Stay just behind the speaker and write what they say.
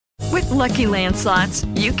Lucky Land Slots,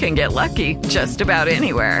 you can get lucky just about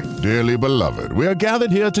anywhere. Dearly beloved, we are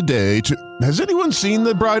gathered here today to... Has anyone seen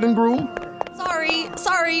the bride and groom?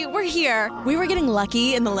 Sorry, we're here. We were getting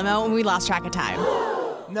lucky in the limo and we lost track of time.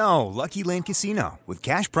 No, Lucky Land Casino, with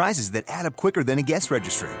cash prizes that add up quicker than a guest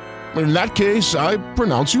registry. In that case, I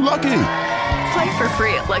pronounce you lucky. Play for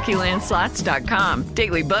free at LuckyLandSlots.com.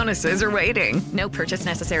 Daily bonuses are waiting. No purchase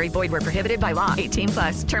necessary. Void where prohibited by law.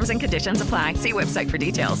 18+. Terms and conditions apply. See website for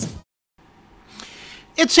details.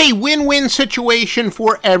 It's a win-win situation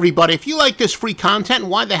for everybody. If you like this free content,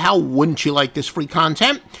 why the hell wouldn't you like this free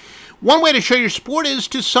content? One way to show your support is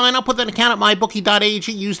to sign up with an account at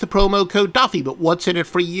mybookie.ag, use the promo code Duffy. But what's in it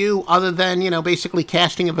for you other than, basically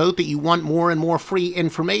casting a vote that you want more and more free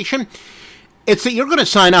information? It's that you're going to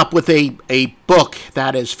sign up with a book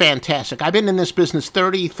that is fantastic. I've been in this business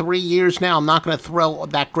 33 years now. I'm not going to throw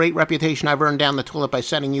that great reputation I've earned down the toilet by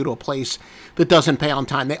sending you to a place that doesn't pay on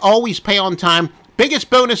time. They always pay on time. Biggest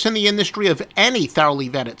bonus in the industry of any thoroughly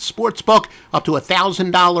vetted sports book, up to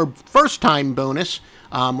 $1,000 first-time bonus.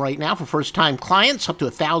 Right now, for first-time clients, up to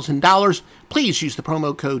 $1,000. Please use the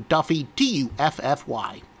promo code Duffy,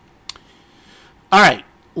 Duffy. All right,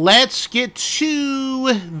 let's get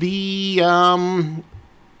to the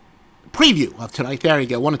preview of tonight. There you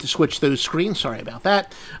go. Wanted to switch those screens. Sorry about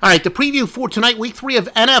that. All right, the preview for tonight, Week 3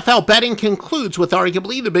 of NFL betting, concludes with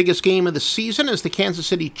arguably the biggest game of the season as the Kansas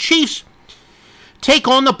City Chiefs take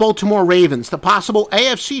on the Baltimore Ravens. The possible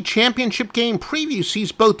AFC Championship game preview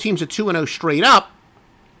sees both teams at 2-0 straight up.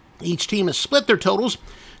 Each team has split their totals,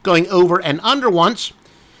 going over and under once.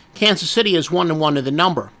 Kansas City is 1-1 to the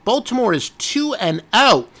number. Baltimore is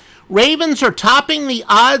 2-0. Ravens are topping the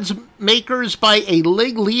odds makers by a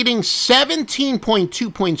league-leading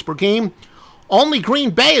 17.2 points per game. Only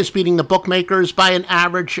Green Bay is beating the bookmakers by an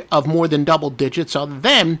average of more than double digits other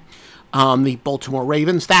than the Baltimore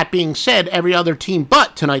Ravens. That being said, every other team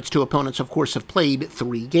but tonight's two opponents, of course, have played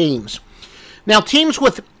 3 games. Now, teams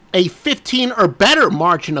with a 15 or better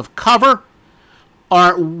margin of cover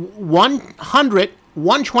are 100,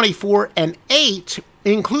 124, and 8,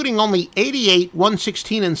 including only 88,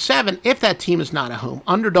 116, and 7 if that team is not a home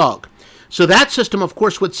underdog. So that system, of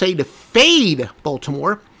course, would say to fade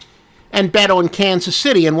Baltimore and bet on Kansas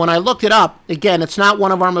City. And when I looked it up, again, it's not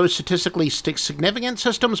one of our most statistically significant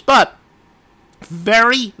systems, but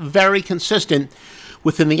very, very consistent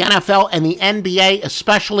within the NFL and the NBA,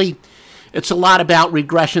 especially. It's a lot about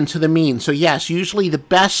regression to the mean. So yes, usually the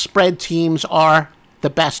best spread teams are the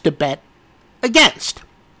best to bet against.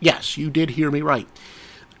 Yes, you did hear me right.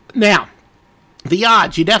 Now, the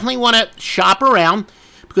odds, you definitely want to shop around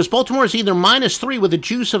because Baltimore is either -3 with a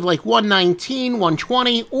juice of like 119,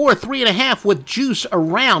 120, or 3.5 with juice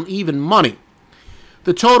around even money.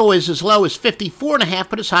 The total is as low as 54.5,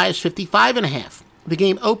 but as high as 55.5. The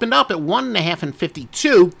game opened up at 1.5 and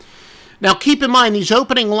 52. Now, keep in mind, these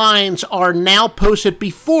opening lines are now posted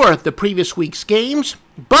before the previous week's games,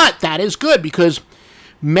 but that is good because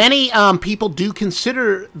many people do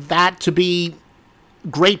consider that to be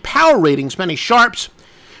great power ratings, many sharps,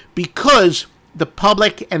 because the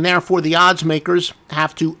public and therefore the odds makers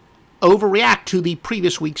have to overreact to the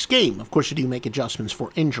previous week's game. Of course, you do make adjustments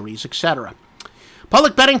for injuries, etc.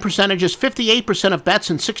 Public betting percentage is 58% of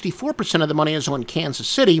bets and 64% of the money is on Kansas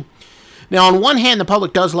City. Now, on one hand, the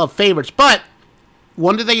public does love favorites, but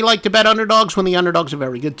when do they like to bet underdogs? When the underdog's a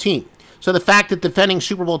very good team. So the fact that defending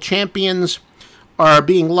Super Bowl champions are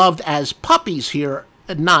being loved as puppies here,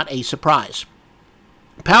 not a surprise.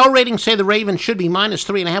 Power ratings say the Ravens should be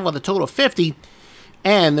 -3.5 with a total of 50,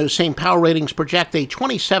 and those same power ratings project a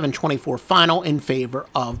 27-24 final in favor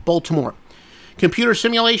of Baltimore. Computer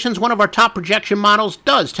simulations, one of our top projection models,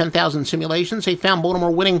 does 10,000 simulations. They found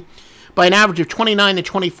Baltimore winning by an average of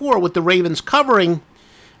 29-24, with the Ravens covering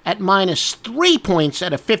at -3 points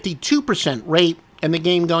at a 52% rate, and the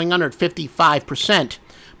game going under at 55%.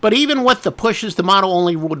 But even with the pushes, the model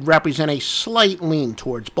only would represent a slight lean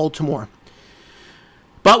towards Baltimore.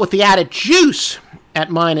 But with the added juice at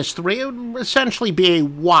 -3, it would essentially be a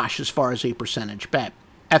wash as far as a percentage bet.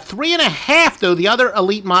 At 3.5, though, the other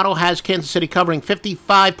elite model has Kansas City covering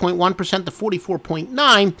 55.1% to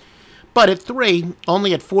 44.9%, but at 3,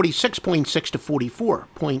 only at 46.6 to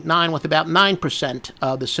 44.9, with about 9%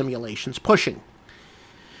 of the simulations pushing.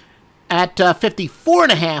 At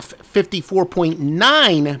 54.5,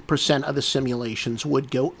 54.9% of the simulations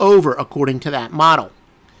would go over, according to that model.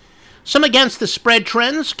 Some against the spread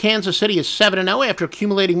trends. Kansas City is 7-0 after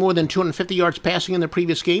accumulating more than 250 yards passing in their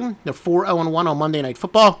previous game. They're 4-0-1 on Monday Night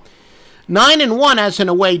Football. 9-1 as an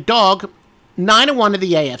away dog. 9-1 to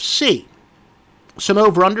the AFC. Some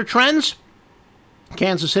over-under trends.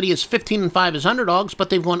 Kansas City is 15-5 as underdogs, but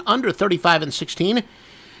they've gone under 35-16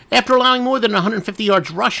 after allowing more than 150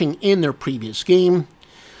 yards rushing in their previous game.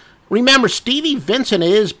 Remember, Stevie Vincent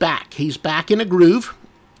is back. He's back in a groove.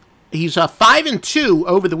 He's 5-2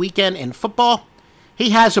 over the weekend in football.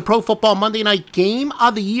 He has a Pro Football Monday Night Game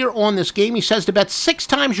of the Year on this game. He says to bet 6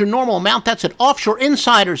 times your normal amount. That's at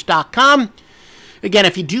offshoreinsiders.com. Again,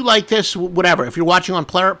 if you do like this, whatever, if you're watching on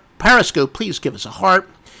Periscope, please give us a heart.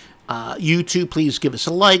 YouTube, please give us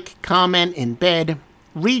a like, comment, embed,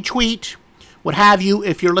 retweet, what have you.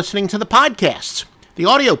 If you're listening to the podcasts, the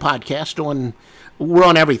audio podcast, we're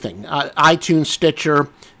on everything. iTunes, Stitcher,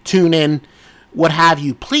 TuneIn, what have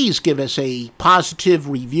you. Please give us a positive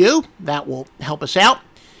review. That will help us out.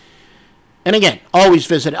 And again, always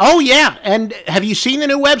visit. Oh, yeah. And have you seen the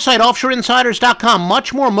new website, offshoreinsiders.com?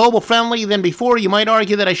 Much more mobile friendly than before. You might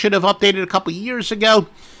argue that I should have updated a couple years ago.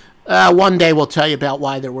 One day we'll tell you about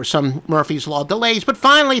why there were some Murphy's Law delays. But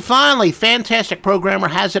finally, fantastic programmer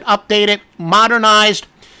has it updated, modernized,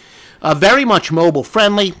 very much mobile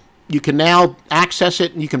friendly. You can now access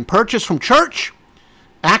it. You can purchase from church,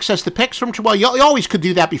 access the picks from church. Well, you always could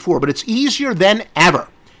do that before, but it's easier than ever.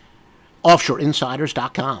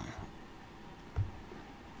 Offshoreinsiders.com.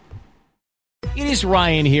 It is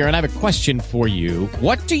Ryan here, and I have a question for you.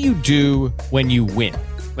 What do you do when you win?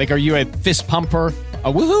 Like, are you a fist pumper,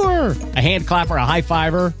 a woohooer, a hand clapper, a high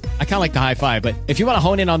fiver? I kind of like the high five, but if you want to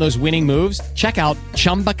hone in on those winning moves, check out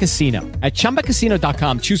Chumba Casino. At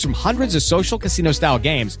ChumbaCasino.com, choose from hundreds of social casino-style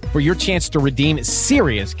games for your chance to redeem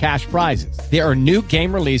serious cash prizes. There are new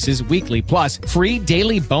game releases weekly, plus free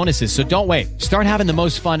daily bonuses, so don't wait. Start having the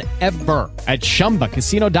most fun ever at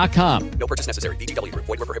ChumbaCasino.com. No purchase necessary. VGW Group.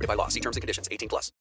 Void where prohibited by law. See terms and conditions. 18+.